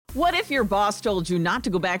What if your boss told you not to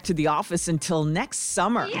go back to the office until next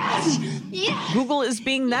summer? Yes! Yes! Google is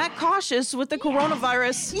being that cautious with the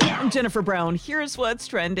coronavirus. I'm Jennifer Brown. Here's what's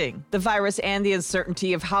trending. The virus and the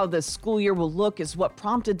uncertainty of how the school year will look is what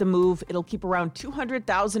prompted the move. It'll keep around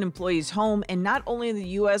 200,000 employees home, and not only in the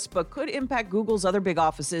U.S., but could impact Google's other big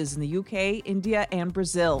offices in the UK, India, and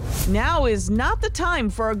Brazil. Now is not the time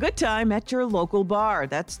for a good time at your local bar.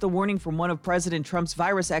 That's the warning from one of President Trump's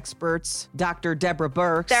virus experts, Dr. Deborah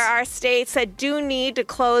Birx. There are states that do need to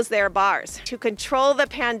close their bars to control the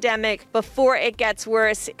pandemic before it gets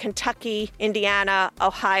worse. Kentucky, Indiana,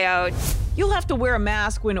 Ohio. You'll have to wear a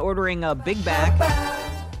mask when ordering a Big Mac.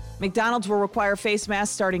 McDonald's will require face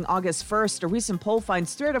masks starting August 1st. A recent poll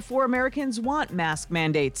finds 3 out of 4 Americans want mask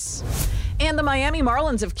mandates. And the Miami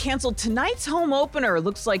Marlins have canceled tonight's home opener.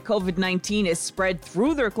 Looks like COVID-19 is spread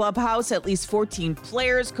through their clubhouse. At least 14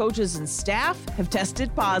 players, coaches, and staff have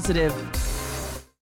tested positive.